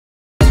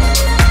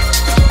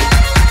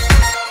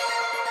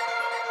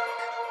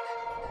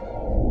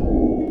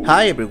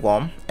Hi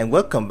everyone and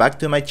welcome back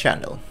to my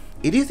channel.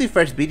 It is the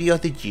first video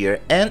of the year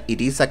and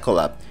it is a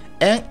collab,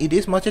 and it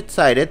is much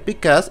excited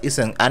because it's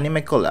an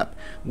anime collab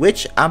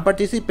which I'm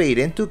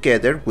participating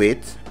together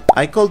with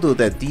I Could Do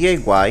the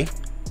DIY,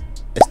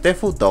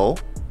 Stefu Doll,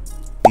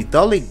 the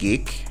Dolly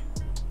Geek,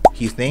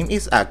 his name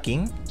is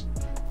Akin,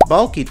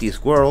 Ball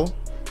Kitty's World,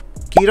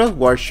 Kiro's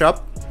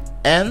Workshop,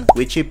 and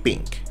Witchy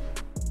Pink.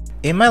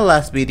 In my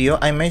last video,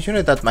 I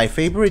mentioned that my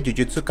favorite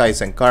Jujutsu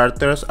Kaisen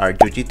characters are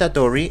Yuji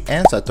Tadori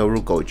and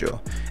Satoru Gojo,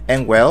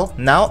 and well,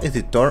 now is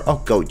the turn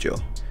of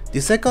Gojo. The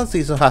second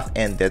season has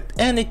ended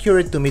and it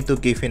occurred to me to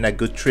give him a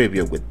good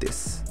tribute with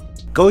this.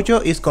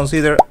 Gojo is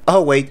considered—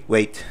 oh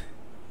wait,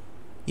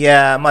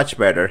 yeah, much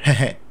better.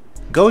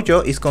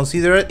 Gojo is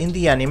considered in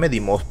the anime the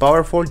most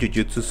powerful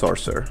Jujutsu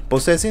sorcerer,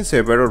 possessing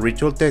several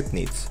ritual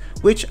techniques,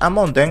 which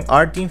among them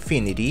are the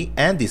Infinity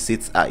and the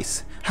Sixth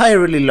Eyes. I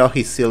really love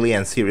his silly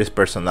and serious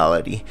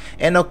personality,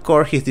 and of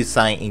course his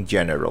design in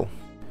general.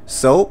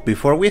 So,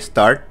 before we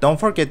start, don't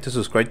forget to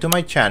subscribe to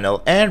my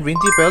channel and ring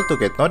the bell to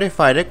get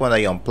notified when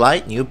I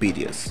upload new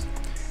videos.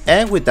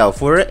 And without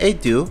further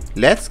ado,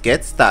 let's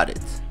get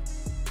started.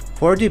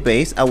 For the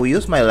base, I will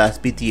use my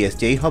last BTS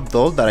J-Hope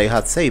doll that I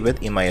had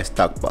saved in my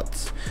stock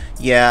box.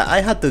 Yeah, I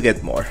had to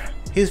get more.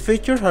 His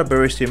features are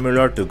very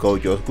similar to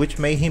Gojo's, which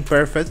made him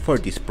perfect for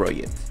this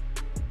project.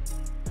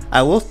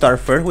 I will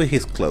start first with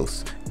his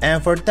clothes,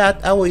 and for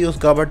that I will use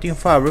gabardine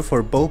fabric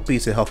for both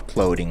pieces of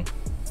clothing.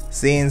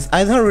 Since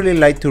I don't really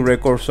like to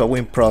record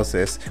sewing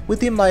process,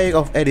 with the magic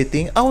of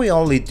editing I will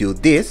only do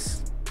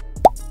this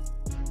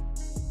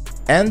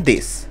and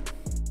this.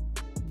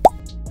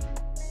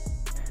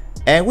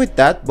 And with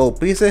that, both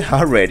pieces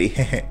are ready.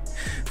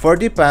 For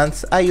the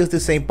pants, I use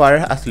the same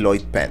pattern as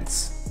Lloyd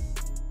pants.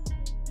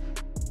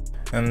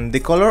 The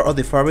color of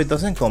the fabric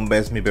doesn't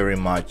convince me very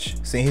much,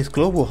 since his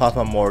clothes will have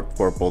a more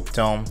purple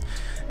tone,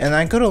 and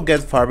I couldn't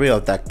get fabric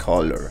of that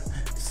color,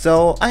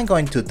 so I'm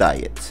going to dye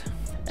it.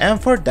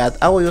 And for that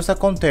I will use a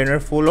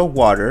container full of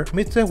water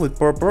mixed with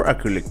purple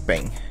acrylic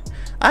paint.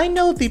 I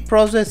know the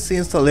process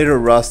seems a little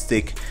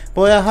rustic,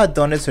 but I have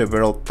done it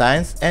several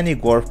times and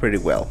it works pretty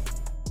well.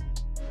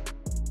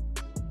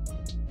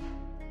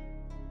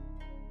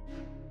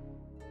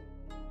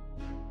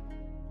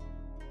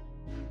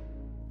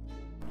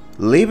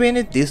 Leaving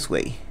it this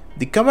way,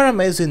 the camera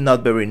makes it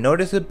not very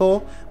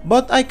noticeable,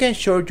 but I can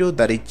show you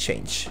that it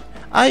changed.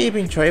 I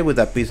even tried with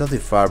a piece of the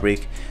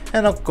fabric,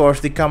 and of course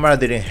the camera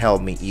didn't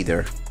help me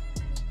either.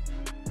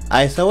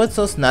 I sewed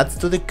some snaps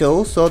to the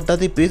coat so that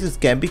the pieces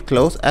can be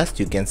closed, as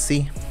you can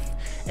see.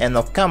 And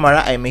off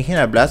camera I made him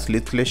a black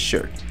sleeveless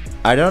shirt.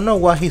 I don't know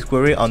what he's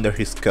wearing under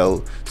his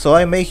coat, so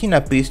I made him a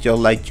piece just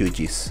like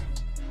Yuji's.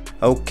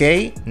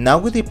 Okay, now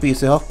with the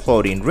pieces of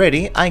clothing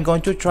ready, I'm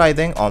going to try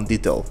them on the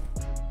doll.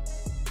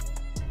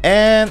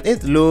 And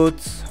it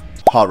looks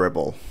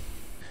horrible.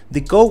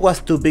 The coat was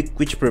too big,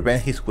 which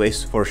prevents his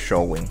waist from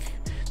showing.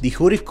 The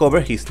hoodie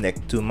covered his neck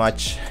too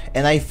much,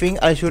 and I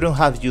think I shouldn't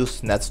have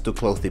used nuts to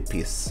close the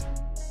piece.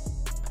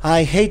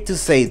 I hate to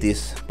say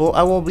this, but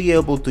I won't be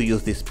able to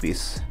use this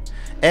piece,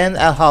 and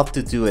I'll have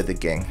to do it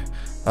again.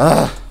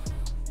 Ugh.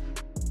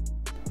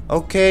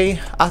 Okay,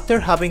 after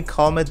having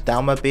calmed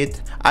down a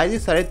bit, I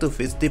decided to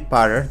fix the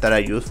pattern that I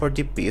used for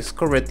the piece,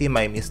 correcting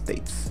my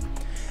mistakes.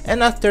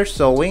 And after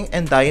sewing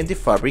and dyeing the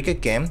fabric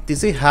again,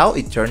 this is how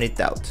it turned it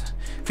out,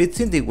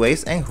 fixing the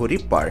waist and hoodie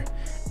part.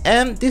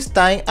 And this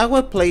time I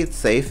will play it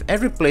safe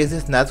and replace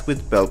the snaps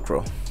with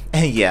velcro.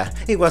 And yeah,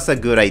 it was a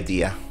good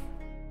idea.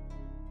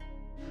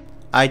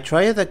 I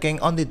tried it again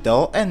on the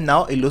doll and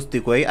now it looks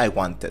the way I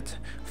wanted.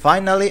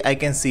 Finally I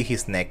can see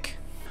his neck.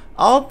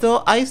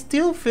 Although I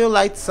still feel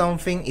like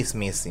something is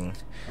missing.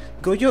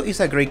 Gojo is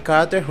a great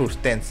character who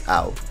stands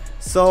out,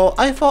 so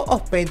I thought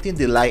of painting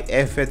the light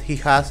effect he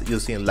has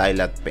using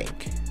lilac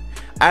pink.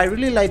 I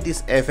really like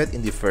this effect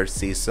in the first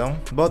season,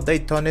 but they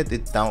toned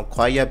it down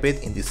quite a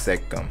bit in the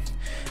second,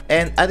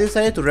 and I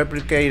decided to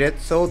replicate it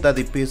so that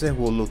the pieces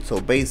will look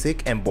so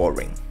basic and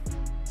boring.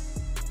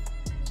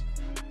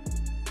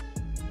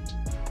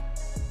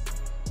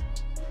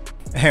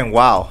 And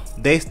wow,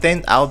 they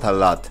stand out a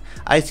lot.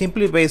 I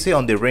simply base it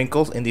on the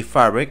wrinkles in the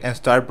fabric and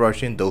start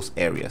brushing those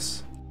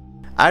areas.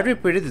 I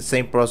repeated the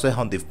same process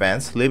on the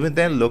pants, leaving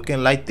them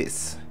looking like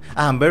this.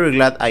 I'm very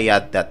glad I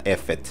added that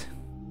effect.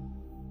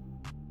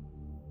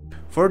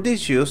 For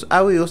these shoes,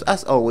 I will use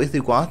as always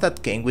the ones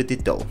that came with the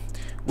doll,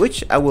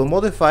 which I will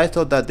modify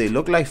so that they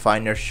look like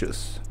finer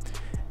shoes.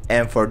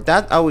 And for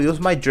that I will use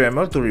my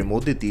Dremel to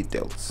remove the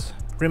details.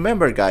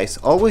 Remember guys,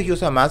 always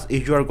use a mask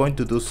if you are going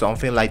to do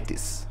something like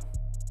this.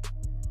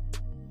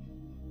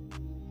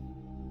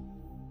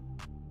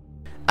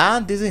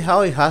 And this is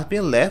how it has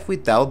been left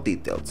without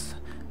details.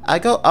 I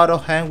got out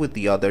of hand with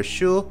the other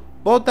shoe,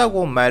 but that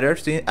won't matter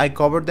since I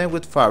covered them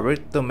with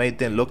fabric to make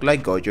them look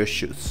like Gojo's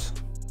shoes.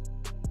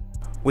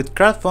 With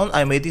craft foam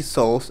I made the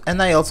soles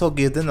and I also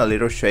give them a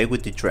little shade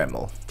with the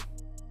Dremel.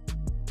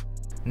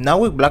 Now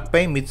with black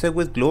paint mixed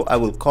with glue I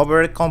will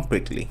cover it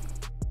completely.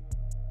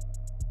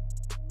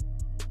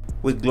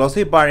 With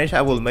glossy varnish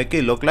I will make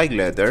it look like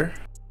leather.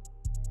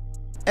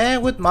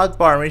 and with matte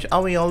varnish I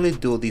will only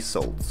do the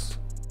soles.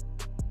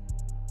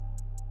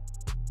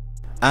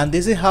 And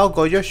this is how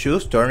Gojo's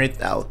shoes turn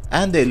it out,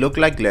 and they look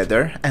like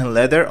leather, and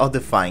leather of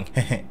the fine.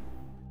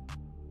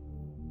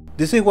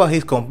 This is what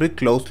his complete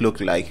clothes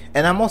look like,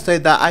 and I must say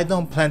that I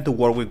don't plan to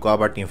work with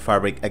gabardine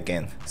fabric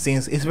again,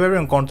 since it's very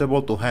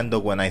uncomfortable to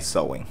handle when I'm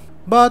sewing.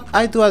 But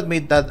I do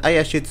admit that I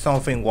achieved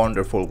something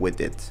wonderful with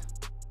it.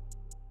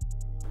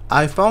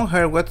 I found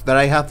hair webs that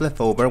I have left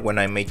over when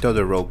I made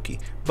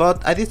Todoroki,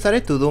 but I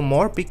decided to do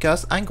more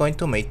because I'm going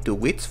to make 2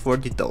 wigs for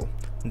the doll.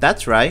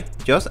 That's right,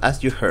 just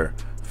as you heard.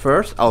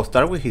 First, I'll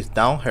start with his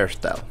down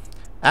hairstyle.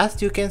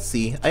 As you can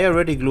see, I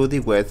already glued the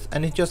webs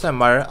and it's just a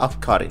matter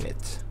of cutting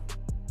it.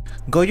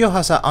 Gojo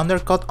has an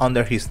undercut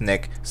under his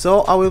neck,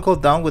 so I will go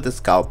down with a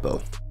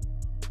scalpel.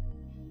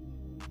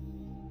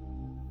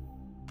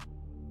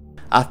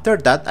 After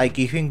that, I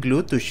give him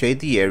glue to shade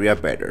the area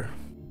better.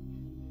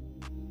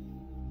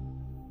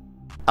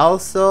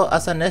 Also,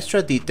 as an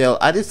extra detail,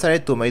 I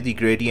decided to make the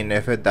gradient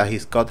effect that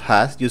his cut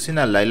has using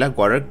a lilac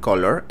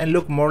watercolor and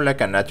look more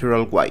like a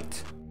natural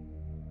white.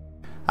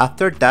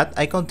 After that,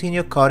 I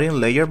continue cutting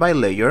layer by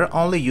layer,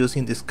 only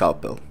using the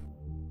scalpel.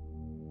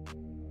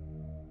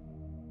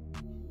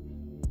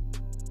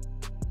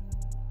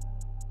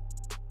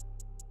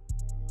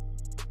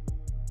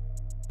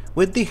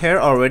 With the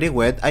hair already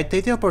wet, I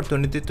take the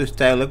opportunity to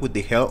style it with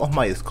the help of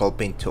my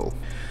sculpting tool.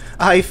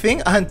 I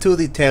think I'm too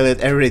detailed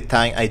every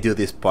time I do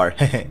this part.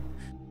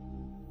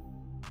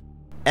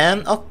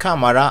 And off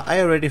camera,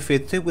 I already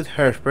fixed it with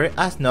hairspray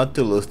as not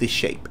to lose the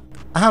shape.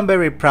 I'm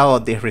very proud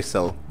of this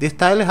result. The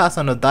style has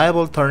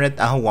undeniable turned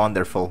out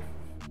wonderful.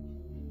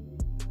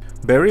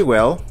 Very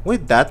well,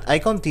 with that I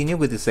continue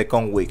with the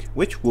second wig,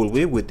 which will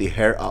be with the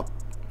hair up.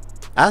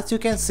 As you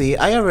can see,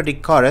 I already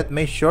cut it,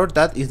 made sure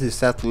that is the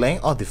exact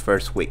length of the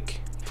first wig.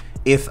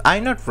 If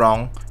I'm not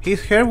wrong,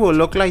 his hair will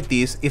look like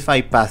this if I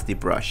pass the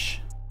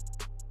brush.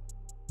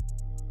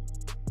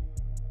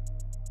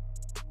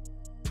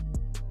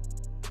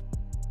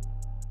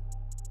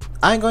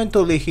 I'm going to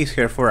leave his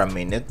hair for a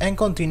minute and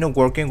continue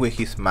working with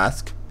his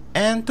mask,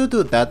 and to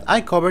do that I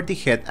cover the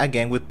head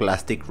again with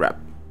plastic wrap.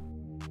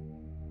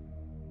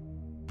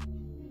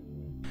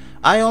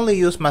 I only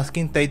use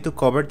masking tape to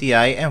cover the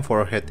eye and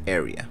forehead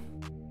area.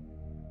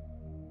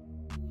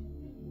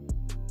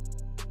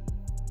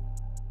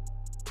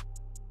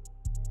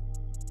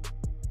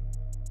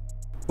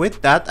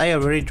 With that, I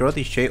already draw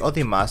the shape of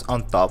the mask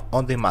on top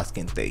of the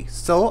masking tape,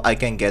 so I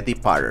can get the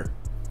pattern.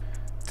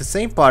 The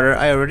same pattern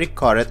I already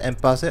cut it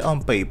and passed it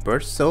on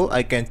paper so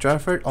I can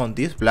transfer it on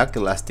this black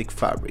elastic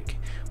fabric,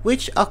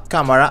 which off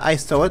camera I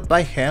saw it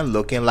by hand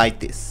looking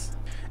like this.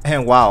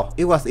 And wow,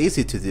 it was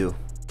easy to do.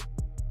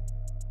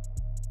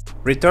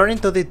 Returning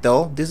to the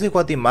doll, this is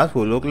what the mask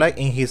will look like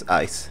in his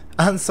eyes.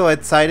 I'm so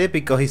excited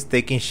because he's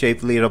taking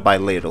shape little by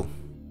little.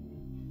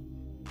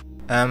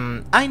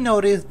 I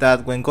noticed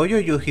that when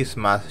Gojo used his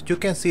mask, you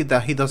can see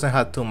that he doesn't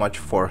have too much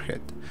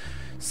forehead.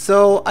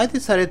 So I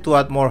decided to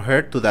add more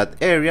hair to that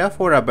area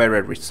for a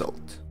better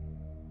result.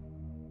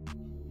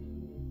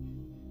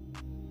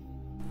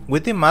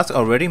 With the mask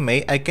already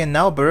made, I can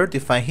now better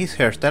define his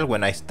hairstyle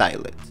when I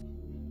style it.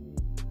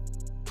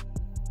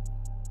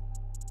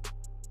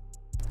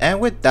 And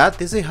with that,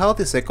 this is how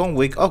the second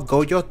wig of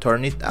Gojo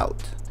turned it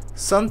out.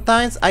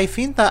 Sometimes I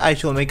think that I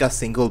should make a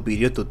single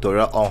video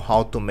tutorial on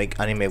how to make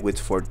anime wigs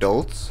for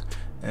dolls.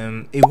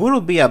 It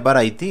wouldn't be a bad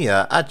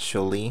idea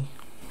actually.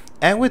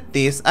 And with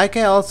this, I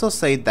can also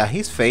say that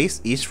his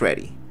face is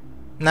ready.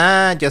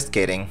 Nah, just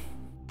kidding.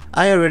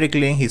 I already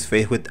cleaned his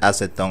face with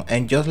acetone,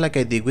 and just like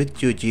I did with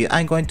Yuji,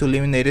 I'm going to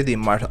eliminate the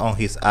marks on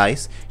his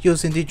eyes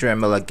using the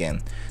Dremel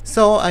again,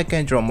 so I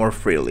can draw more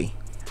freely.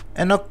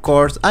 And of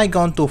course, I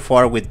gone too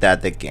far with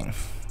that again.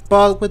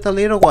 But with a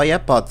little white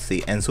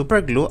epoxy and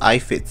super glue I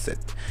fixed it,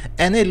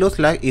 and it looks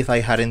like if I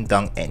hadn't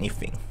done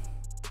anything.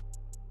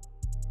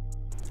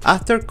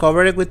 After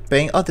covering with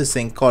paint of the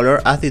same color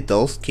as the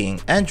doll's skin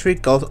and 3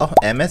 coats of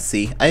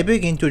MSC, I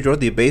begin to draw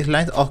the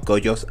baselines of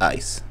Gojo's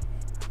eyes.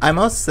 I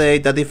must say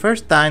that the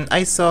first time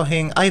I saw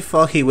him, I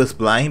thought he was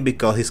blind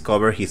because he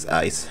covered his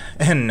eyes.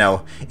 And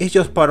no, it's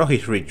just part of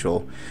his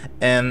ritual.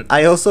 And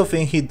I also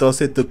think he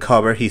does it to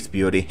cover his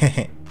beauty.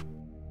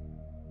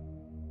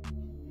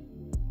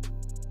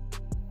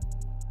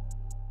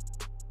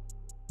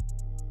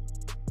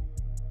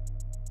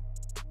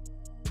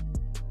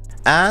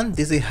 And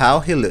this is how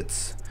he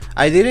looks.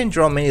 I didn't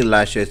draw many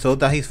lashes so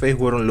that his face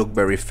wouldn't look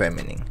very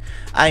feminine.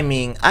 I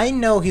mean, I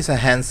know he's a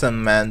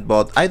handsome man,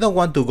 but I don't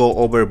want to go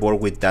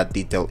overboard with that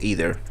detail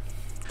either.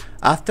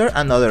 After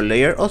another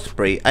layer of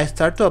spray, I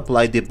start to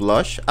apply the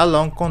blush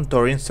along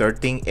contouring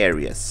certain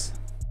areas.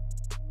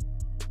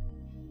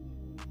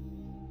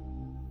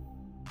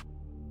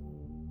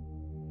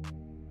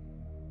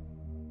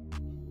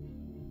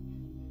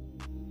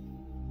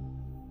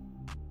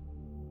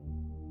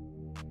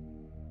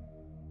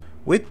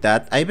 With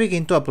that, I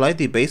begin to apply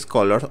the base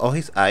colors of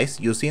his eyes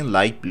using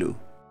light blue.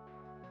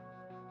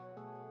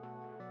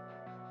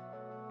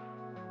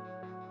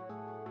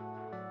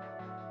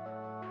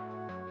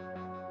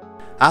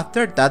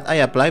 After that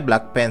I apply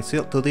black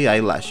pencil to the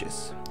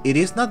eyelashes. It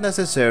is not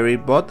necessary,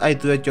 but I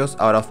do it just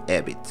out of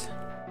habit.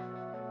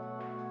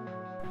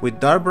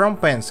 With dark brown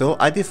pencil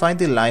I define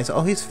the lines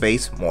of his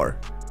face more.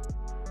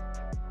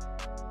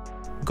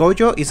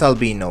 Gojo is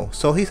albino,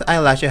 so his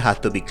eyelashes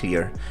have to be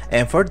clear,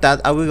 and for that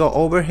I will go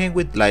over him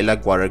with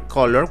lilac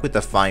watercolor with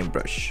a fine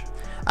brush.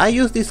 I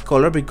use this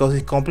color because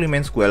it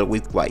complements well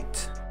with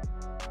white.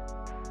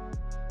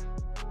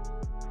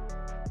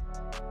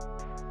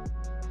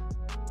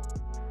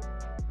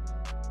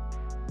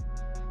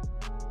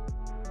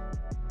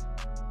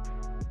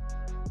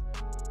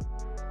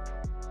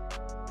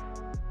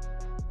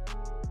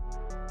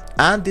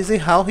 And this is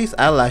how his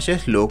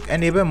eyelashes look,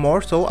 and even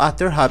more so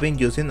after having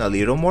using a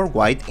little more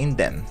white in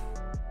them.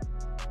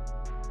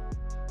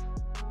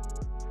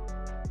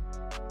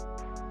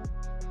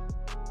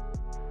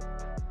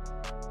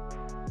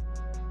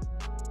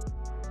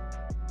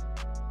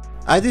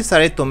 I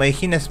decided to make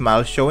him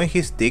smile showing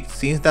his teeth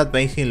since that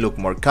makes him look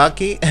more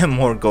cocky and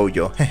more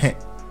Gojo.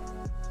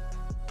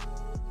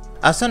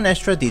 As an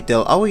extra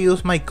detail, I will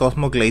use my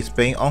Cosmo Glaze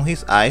paint on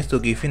his eyes to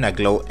give him a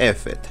glow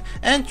effect,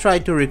 and try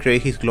to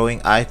recreate his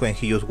glowing eyes when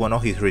he used one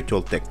of his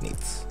ritual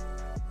techniques.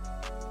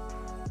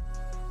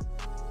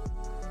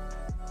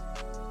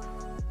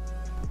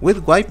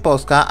 With white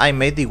Posca, I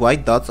made the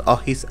white dots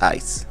of his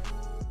eyes.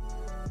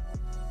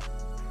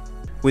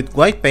 With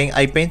white paint,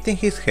 I painted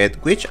his head,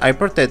 which I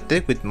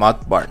protected with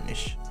matte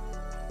varnish.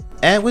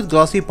 And with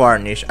glossy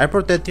varnish, I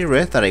protect the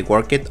rest that I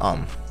worked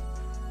on.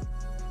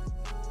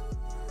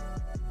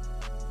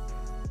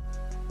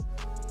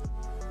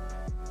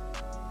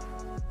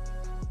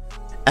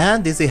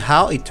 And this is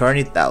how it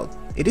turned out.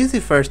 It is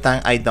the first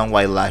time I done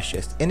white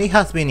lashes, and it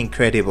has been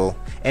incredible,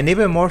 and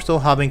even more so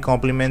having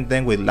complemented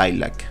them with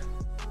lilac.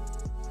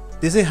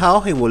 This is how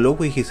he will look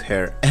with his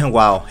hair, and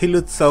wow, he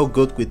looks so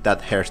good with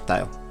that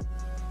hairstyle.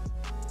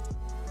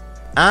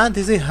 And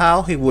this is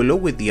how he will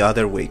look with the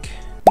other wig.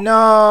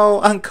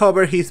 No,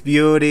 uncover his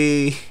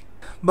beauty!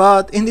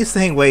 But in the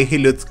same way he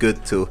looks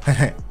good too.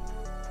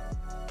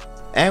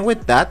 And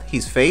with that,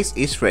 his face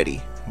is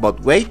ready. But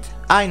wait,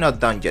 I'm not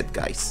done yet,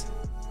 guys.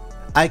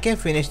 I can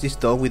finish this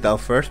doll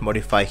without first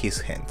modify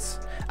his hands.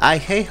 I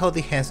hate how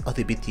the hands of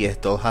the BTS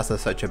doll has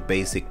such a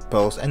basic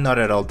pose and not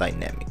at all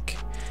dynamic.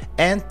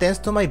 And thanks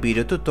to my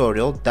video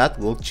tutorial, that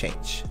will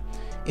change.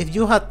 If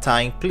you had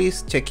time,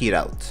 please check it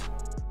out.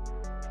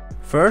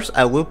 First,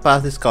 I will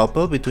pass the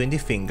scalpel between the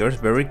fingers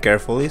very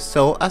carefully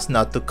so as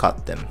not to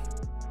cut them.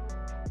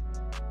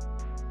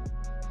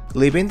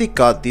 Leaving the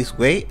cut this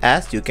way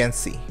as you can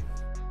see.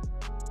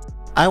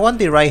 I want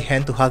the right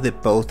hand to have the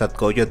pose that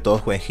Gojo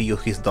does when he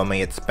uses his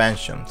domain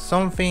expansion,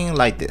 something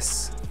like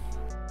this.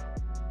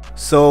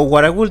 So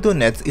what I will do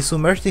next is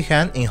submerge the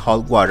hand in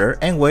hot water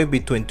and wait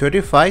between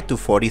 35 to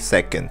 40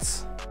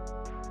 seconds.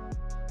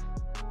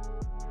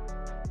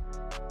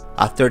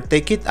 After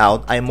taking it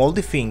out, I mold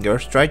the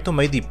fingers, try to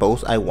make the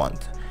pose I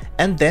want,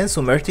 and then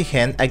submerge the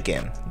hand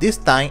again, this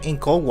time in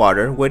cold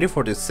water, waiting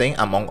for the same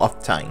amount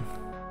of time.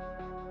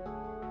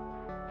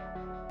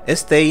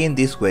 Stay in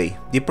this way.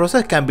 The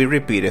process can be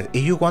repeated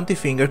if you want the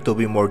finger to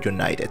be more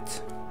united.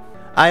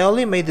 I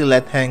only made the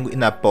left hand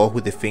in a pose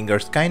with the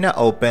fingers kinda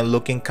open,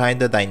 looking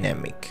kinda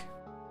dynamic.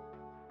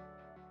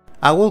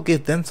 I will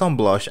give them some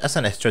blush as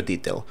an extra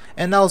detail,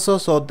 and also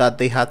so that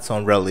they had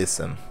some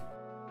realism.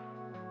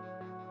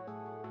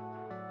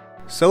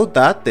 So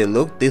that they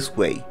look this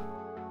way.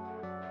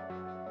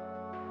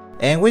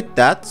 And with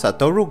that,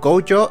 Satoru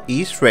Gojo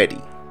is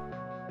ready.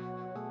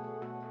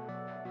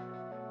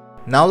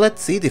 Now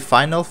let's see the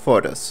final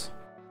photos.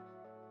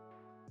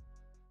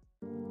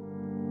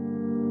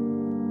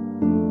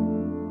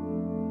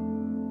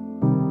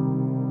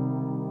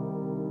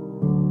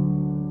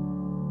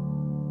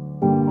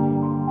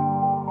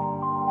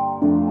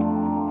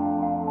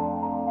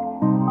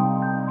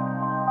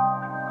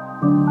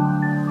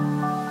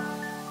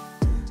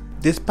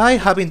 Despite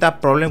having that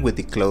problem with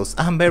the clothes,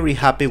 I'm very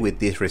happy with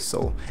this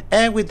result,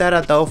 and with that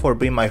ado for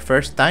being my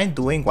first time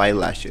doing white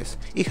lashes.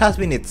 It has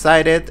been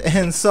exciting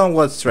and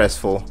somewhat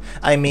stressful.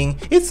 I mean,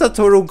 it's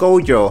Satoru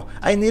Gojo,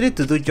 I needed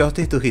to do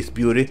justice to his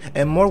beauty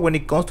and more when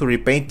it comes to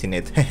repainting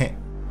it.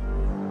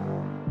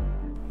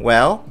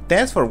 Well,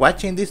 thanks for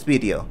watching this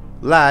video.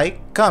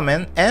 Like,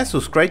 comment, and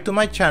subscribe to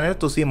my channel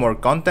to see more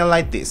content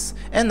like this,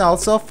 and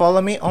also follow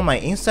me on my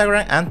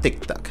Instagram and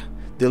TikTok.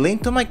 The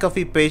link to my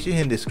coffee page is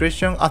in the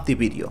description of the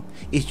video.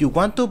 If you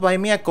want to buy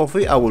me a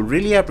coffee, I would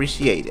really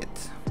appreciate it.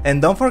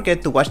 And don't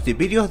forget to watch the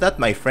videos that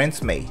my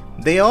friends made.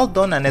 They all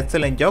done an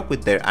excellent job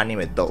with their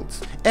anime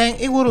dolls, and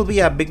it would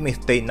be a big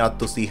mistake not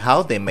to see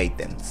how they made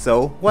them,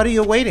 so what are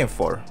you waiting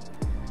for?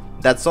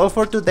 That's all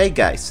for today,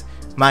 guys.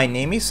 My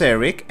name is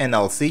Eric, and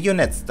I'll see you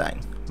next time.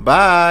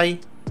 Bye!